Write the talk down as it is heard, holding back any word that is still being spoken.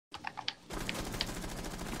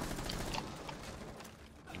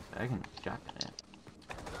I can shotgun it.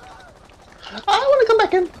 I want to come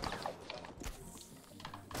back in.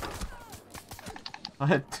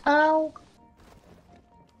 What? Ow.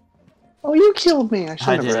 Oh, you killed me. I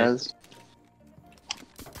shouldn't have rezzed.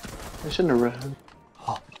 I shouldn't have rezzed.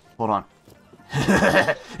 Oh, hold on.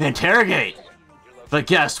 Interrogate! But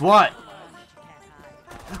guess what?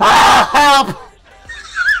 Ah, help!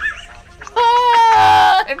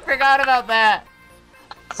 Ah, I forgot about that!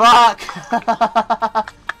 Fuck!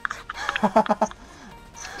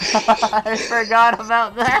 I forgot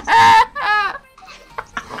about that!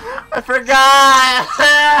 I forgot!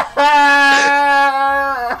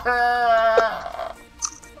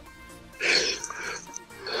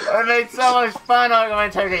 I made so much fun. I'm gonna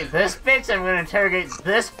interrogate this bitch. I'm gonna interrogate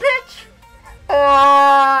this bitch.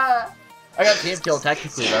 I got team killed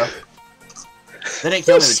technically though. They didn't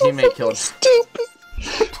kill me. The teammate killed. Stupid.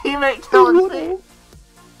 Teammate killed me.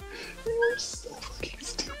 You are so fucking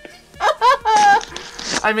stupid.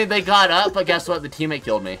 I mean, they got up, but guess what? The teammate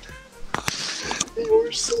killed me. You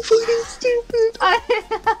are so fucking stupid. Oh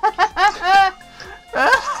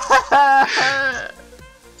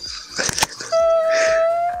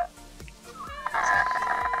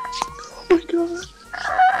my god.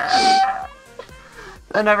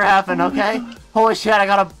 That never happened, okay? Holy shit, I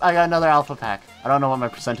got another alpha pack. I don't know what my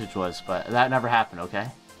percentage was, but that never happened, okay?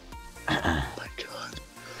 Oh my god.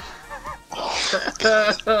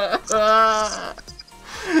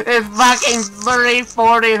 It's fucking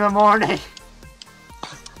 3:40 in the morning.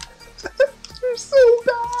 You're so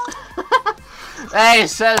bad. Hey, it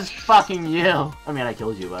says fucking you. I mean, I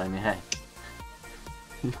killed you, but I mean, hey.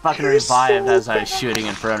 You fucking revived as I was shooting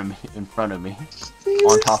in front of me.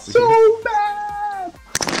 On top of you. So bad.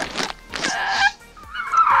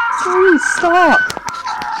 Zoe, stop.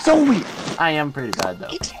 Zoe. I am pretty bad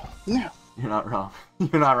though. Yeah. You're not wrong.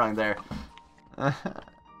 You're not wrong there.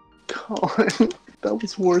 Colin, that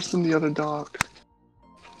was worse than the other dog.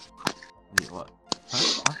 Wait, what?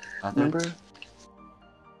 Huh? Remember?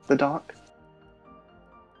 The doc?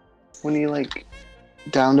 When he, like,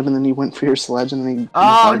 downed him and then he went for your sledge and then he...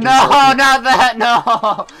 Oh, no! Not that! No!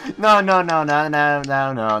 No,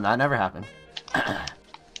 that never happened. Yeah,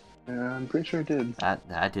 I'm pretty sure it did.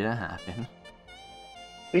 That didn't happen.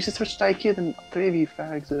 We should switch to IQ, then 3 of you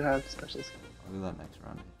fags would have special skills. I'll do that next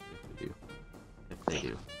round, if we do. If they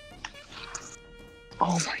do.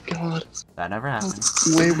 Oh my god. That never happened.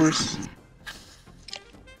 That's way worse.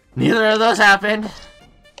 Neither of those happened.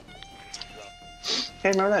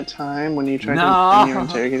 Hey, remember that time when you tried to when you were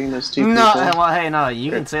interrogating those 2 people? No, well, hey, no,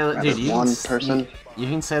 you can say that, dude. One person. You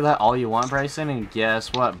can say that all you want, Bryson, and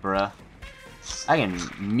guess what, bruh? I can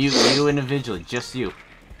mute you individually, just you.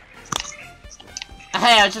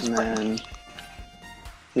 Hey, I just. And then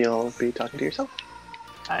you'll be talking to yourself.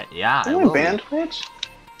 Yeah, I Am I will. banned, Twitch?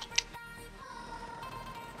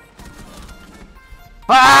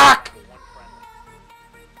 Fuck!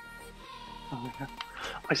 Oh my god.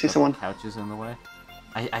 I see someone. Couch is in the way.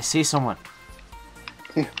 I see someone.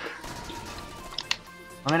 Yeah.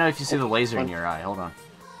 Let me know if you see the laser in your eye. Hold on.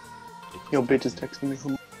 Yo, bitch is texting me.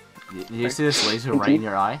 Do you see this laser right in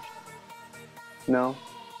your eye? No.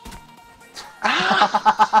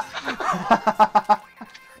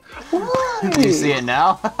 Do you see it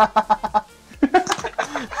now?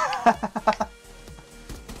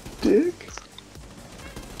 Dick.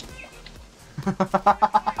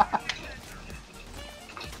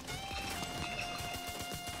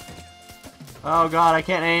 Oh god, I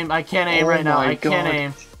can't aim. I can't aim right now. I can't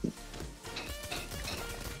aim.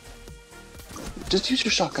 Just use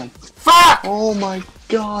your shotgun. Fuck! Oh my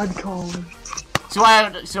god, Colin. So I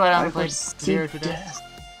haven't played Caveira today. Death.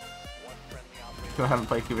 So I haven't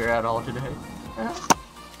played Caveira at all today.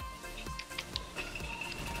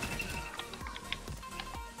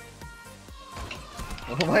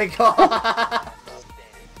 Oh my god!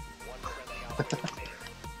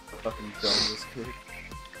 Fucking dumb this kid.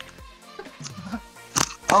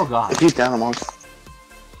 Oh god. If he's down, I'm on.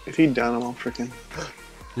 If he's down, I'm on freaking.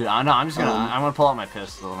 Dude, I know. I'm just gonna. I'm gonna pull out my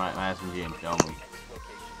pistol, my SMG, and kill him.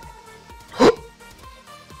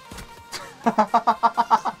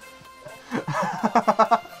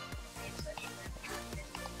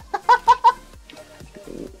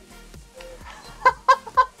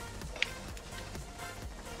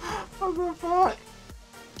 What the fuck?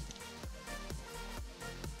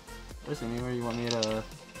 There's anywhere you want me to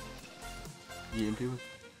get into?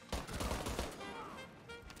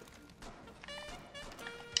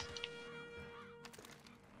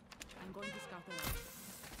 I'm going to scout the way.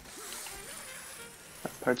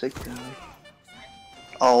 Particularly.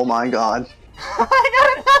 Oh my god. I got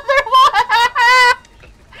another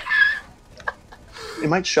one! It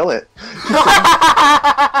might show it.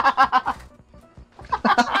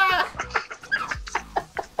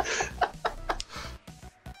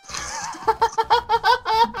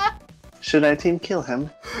 Should I team kill him?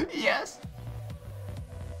 Yes.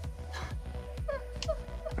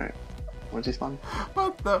 Alright. Where's he spawn?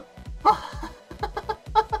 What the? I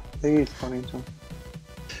think he's spawning too.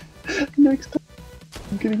 Next time,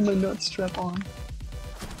 I'm getting my nut strap on.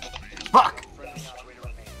 Fuck!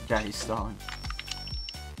 God, he's stalling.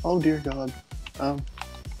 Oh dear God.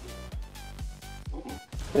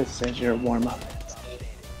 This says your warm up.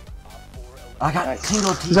 I got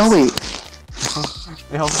tingle teeth. Zoe.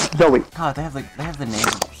 Zoe. God, they have the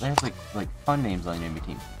names. They have like fun names on the enemy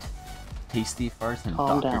team. Tasty Farts and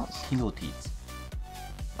Calm Dr. down. Tingle Teats.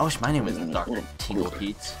 I wish my name was Dr. Tingle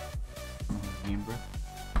Teats.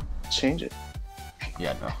 Change it.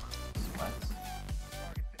 Yeah, no.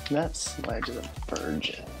 That Sledge is a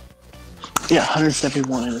virgin. Yeah,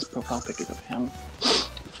 171 in his profile picture of him.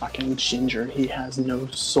 Fucking ginger, he has no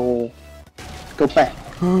soul. Go back.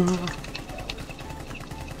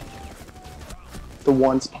 The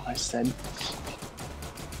one spot I said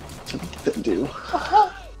to do.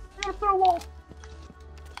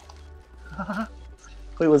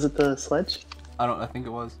 Wait, was it the sledge? I think it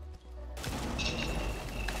was.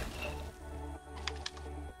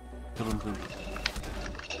 Killed him too.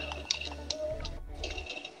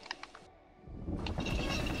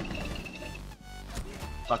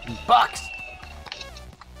 Fucking bucks!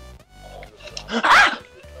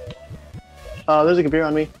 Oh, there's a Caveira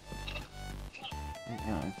on me.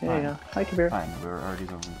 Yeah, it's Yeah, fine. yeah. Hi, Caveira. Fine, we were already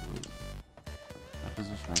going to lose. My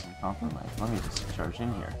position has been compromised. Let me just charge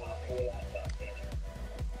in here.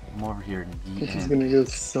 I'm over here and This is gonna go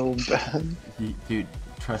so bad. Dude,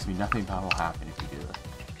 trust me, nothing bad will happen if you do this.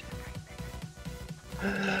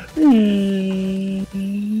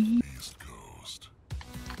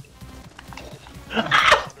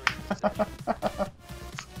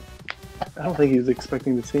 I don't think he was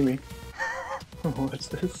expecting to see me. What's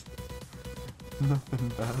this? Nothing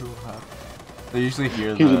bad will happen. They usually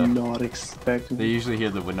hear He did not expect They me. usually hear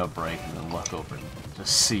the window break and then look over and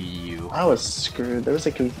just see you. I was screwed. There was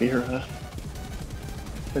a Caveira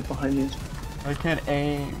right behind you. I can't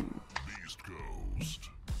aim.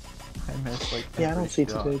 I missed like Yeah, I don't see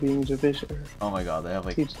shot. today being division. Oh my god, they have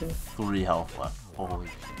like TJ. 3 health left. Holy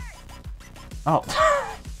shit. Oh.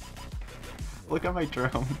 Look at my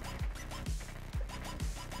drone.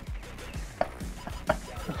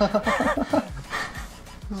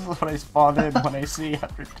 This is what I spawn in when I see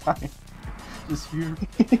after time. Just your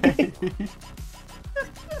face.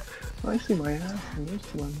 I see my ass and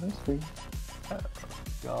there's one nice thing. Oh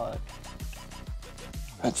god.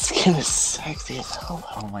 That skin is sexy as hell.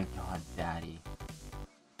 Oh my god, daddy.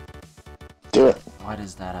 Do it. Why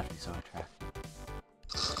does that have to be so attractive?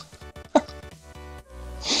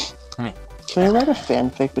 Come here. Can we write a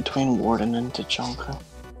fanfic between Warden and Tachanka?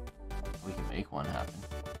 We can make one happen.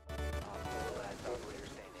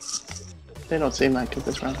 They don't seem that good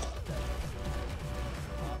this round.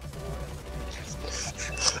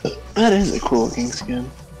 That is a cool looking skin.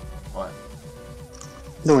 What?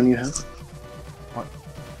 The one you have. What?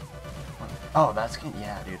 Oh, that skin?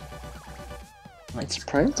 Yeah, dude. Like, It's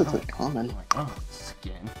practically common. like, oh,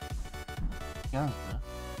 skin. Yeah,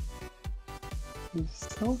 He's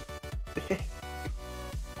so thick.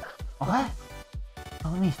 what?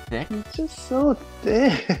 Calling me thick? He's just so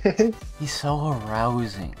thick. He's so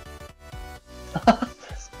arousing.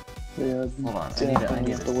 Yeah, Hold on, I definitely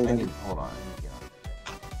need the to, word I hold on, I need to get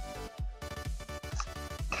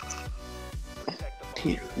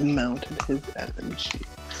on. He mounted his LMG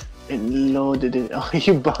and loaded it. Oh,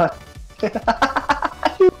 you bought it.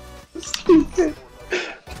 You stupid.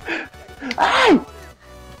 Hey!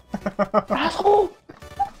 Asshole!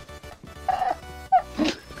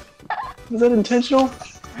 Was that intentional?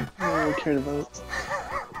 I don't really care to vote.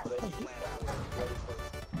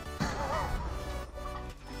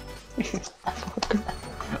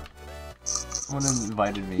 Someone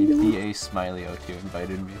invited me. DA Smiley02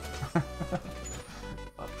 invited me.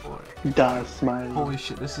 Oh boy. Duh, smile. Holy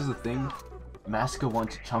shit, this is a thing. Masca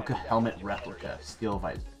wants Chunka helmet replica, steel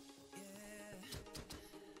visor.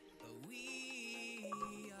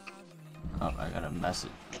 Oh, I got a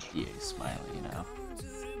message from DA Smiley now.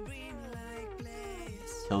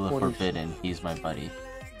 Kill the forbidden, he's my buddy.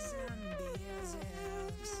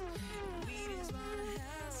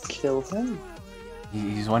 Kill him?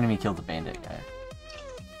 He's wanting me to kill the bandit guy.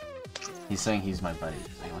 He's saying he's my buddy,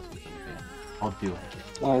 so he wants me to kill the bandit. I'll do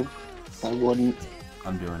it. I wouldn't.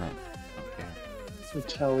 I'm doing it. Okay.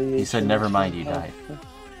 Retaliation. He said, never mind, you died.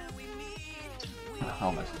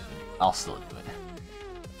 I'll message him. I'll still do it.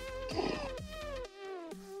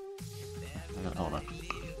 Hold on.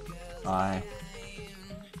 I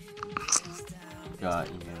got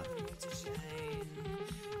you.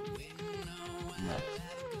 Next.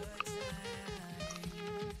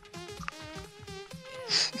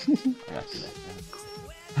 I got you next.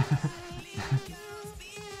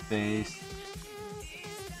 Face.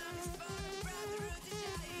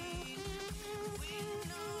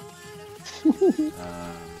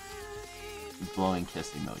 Blowing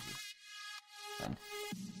kiss emoji. Send.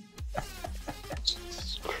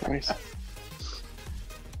 Jesus Christ.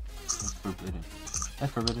 That's forbidden.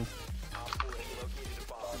 That's forbidden.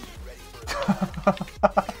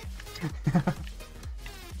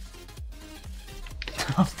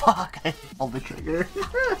 Oh fuck! I pulled the trigger.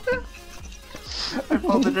 I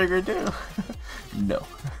pulled the trigger too. No.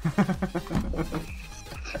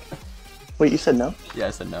 Wait, you said no? Yeah,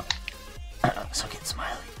 I said no. So get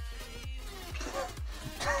smiley.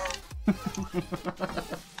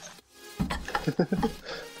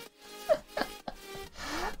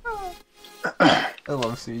 I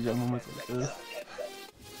love siege moments like this.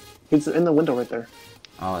 He's in the window right there.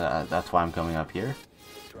 Oh, that's why I'm coming up here?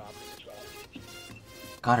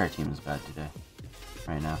 God, our team is bad today.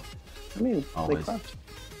 Right now. I mean, always. they clapped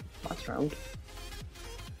last round.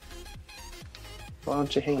 Why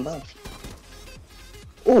don't you hang above?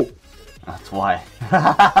 Oh! That's why.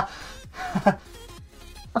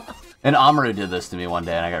 And Amaru did this to me one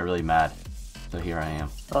day and I got really mad. So here I am.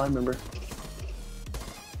 Oh, I remember.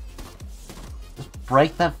 Just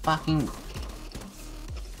break that fucking...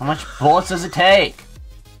 How much bullets does it take?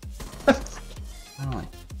 Really?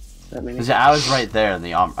 Because I was right there in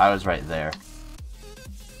the I was right there.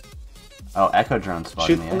 Oh, Echo Drone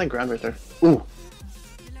spotted me. Shoot on the ground right there. Ooh!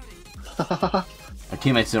 Our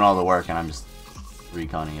teammate's doing all the work and I'm just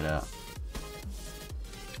reconning it out.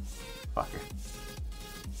 Fucker.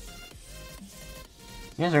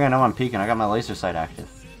 You guys are gonna know I'm peeking. I got my laser sight active.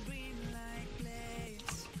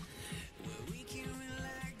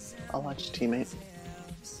 I'll watch teammate.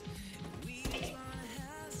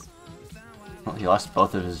 Well, he lost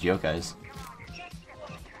both of his yokais.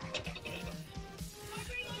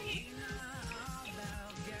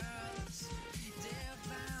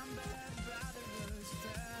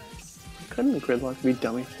 Couldn't the gridlock be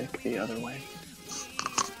dummy thick the other way?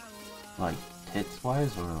 Like, tits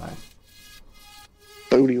wise or like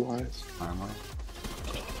Booty wise. arm wise?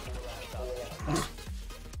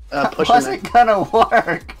 Pushing Wasn't gonna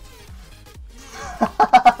work!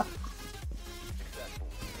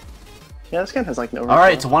 Yeah, this gun has like no.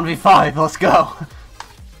 Alright, it's 1v5, let's go!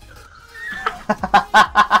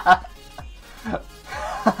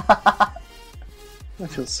 I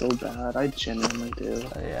feel so bad. I genuinely do.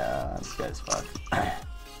 Yeah, this guy's fucked.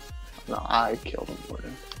 No, I killed him,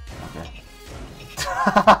 Gordon. Okay.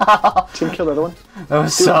 Team kill the other one. That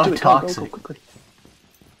was Do so it, toxic. Go, quickly.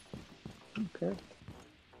 Okay.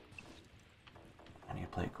 I need to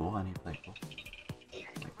play it cool, I need to play it cool. Play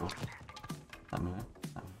it cool. Stop moving.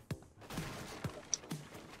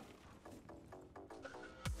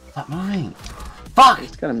 Stop moving! Fuck! I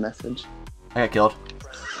just got a message. I got killed.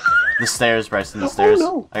 The stairs, Bryson, the stairs.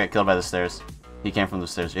 Oh, no. I got killed by the stairs. He came from the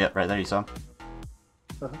stairs. Yep, right there, you saw him.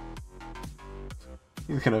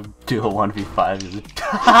 He's gonna do a 1v5.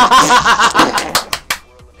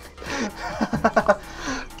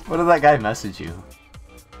 What did that guy message you?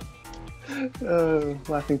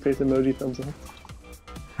 Laughing face emoji, thumbs up.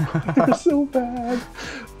 You're so bad.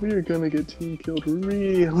 We are gonna get team killed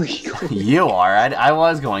really quick. You are. I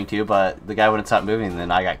was going to, but the guy wouldn't stop moving, and then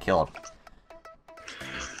I got killed.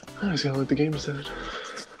 I just gotta let the game decide.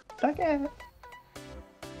 Fuck it.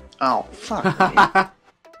 Oh, fuck me.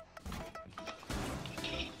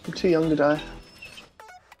 I'm too young to die.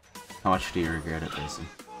 How much do you regret it, Jason?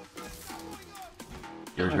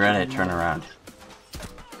 You regret it, turn around.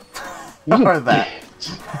 Or that.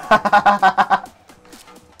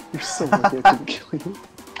 You're so lucky I couldn't kill you.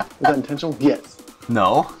 Was that intentional? Yes.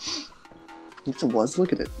 No. Yes, it was.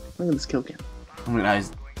 Look at it. Look at this kill cam. I mean, I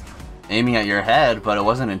was aiming at your head, but it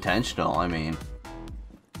wasn't intentional, I mean.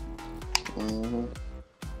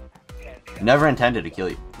 Never intended to kill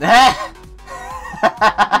you.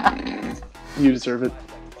 You deserve it.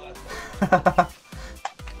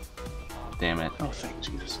 Damn it. Oh, thank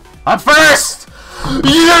Jesus. I'm first!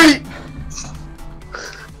 Yeet!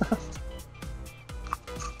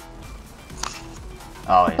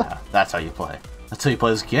 Oh yeah, that's how you play. That's how you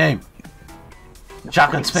play this game.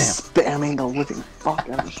 Shotgun spam. Spamming the living fuck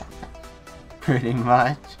out of you. Pretty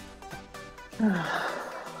much.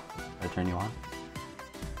 I turn you on?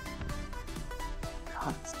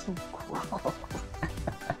 God, it's so gross.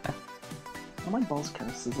 my balls kind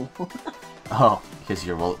of sizzle? Oh, because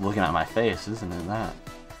you're looking at my face, isn't it that?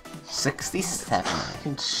 67.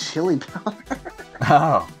 Fucking chili powder.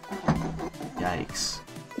 Oh. Yikes.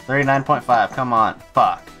 39.5, come on.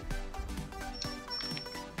 Fuck.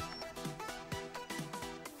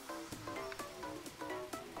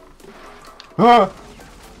 Ah!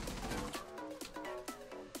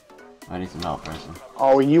 I need some help, person.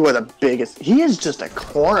 Oh, you are the biggest. He is just a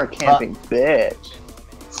corner camping bitch.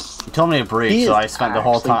 You told me to breathe, He so is I spent the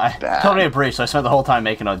whole time. actually bad. Told me to breathe, so I spent the whole time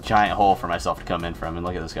making a giant hole for myself to come in from. And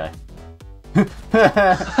look at this guy.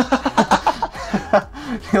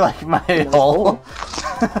 You like my hole?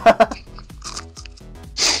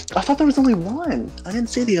 I thought there was only one. I didn't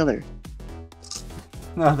see the other.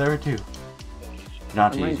 No, there were two. You don't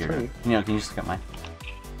have to Mine's use your. three. You know, can you just look at mine?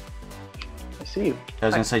 I see you. I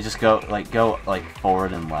was gonna say just go like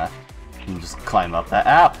forward and left. And just climb up that.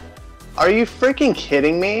 Ow! Are you freaking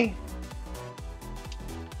kidding me?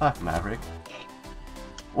 Fuck, Maverick.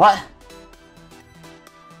 What?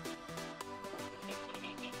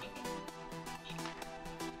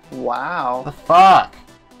 Wow. The fuck?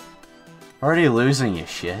 Already losing, you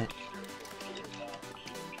shit.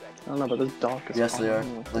 I don't know, but this dog is. Yes, they are.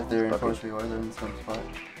 following me. Like they're in Fucking- force we are, they're in the same spot.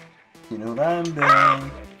 You know what I'm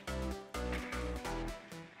doing.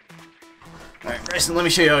 Alright, Grayson, let me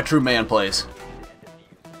show you how a true man plays.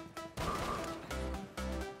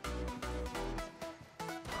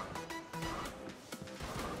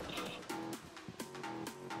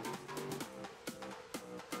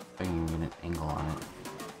 I can get an angle on it.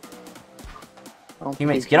 I don't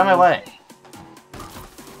Teammates, think get on my you- way!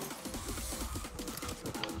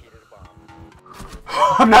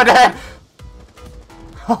 I'm not dead!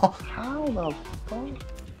 How the fuck?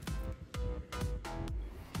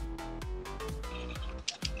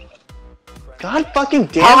 God fucking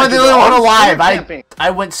damn it! How am I the you're only one all alive? camping.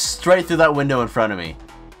 I went straight through that window in front of me.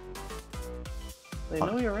 They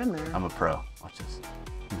know you're in there. I'm a pro. Watch this.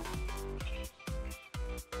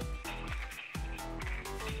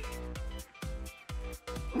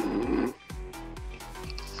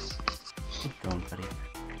 Keep going, buddy.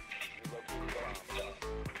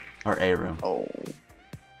 Or A room. Oh.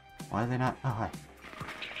 Why are they not? Oh, hi.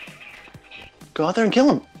 Go out there and kill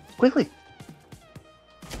him. Quickly.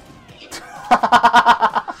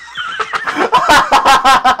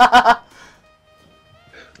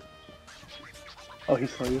 Oh, he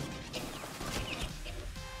saw you.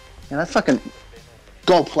 Yeah, that's fucking.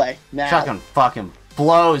 Go play now. Shotgun fucking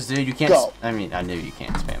blows, dude. You can't. Go. I mean, I knew you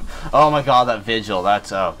can't spam. Oh my god, that vigil.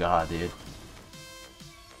 That's. Oh god, dude.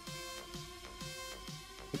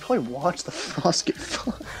 You probably watched the frost get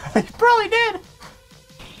fucked. You probably did.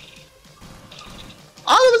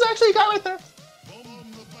 Oh, there was actually a guy right there.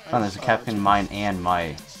 Oh, there's a Captain mine and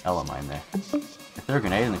my Ella mine there. Is there a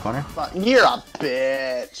grenade in the corner? Fuck, you're a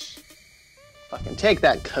bitch. Fucking take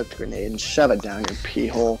that cooked grenade and shove it down your pee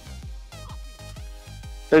hole.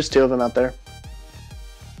 There's two of them out there.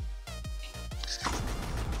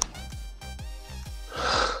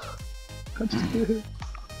 That's good.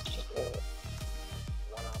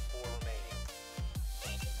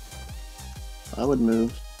 I would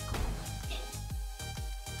move.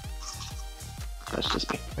 That's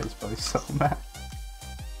just me. He's probably so mad.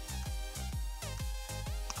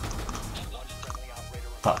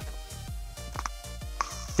 Fuck.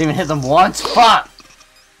 Didn't even hit them once? Fuck!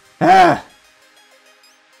 Ah.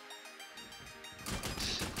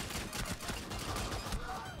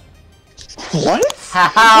 What?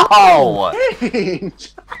 How?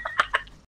 Change.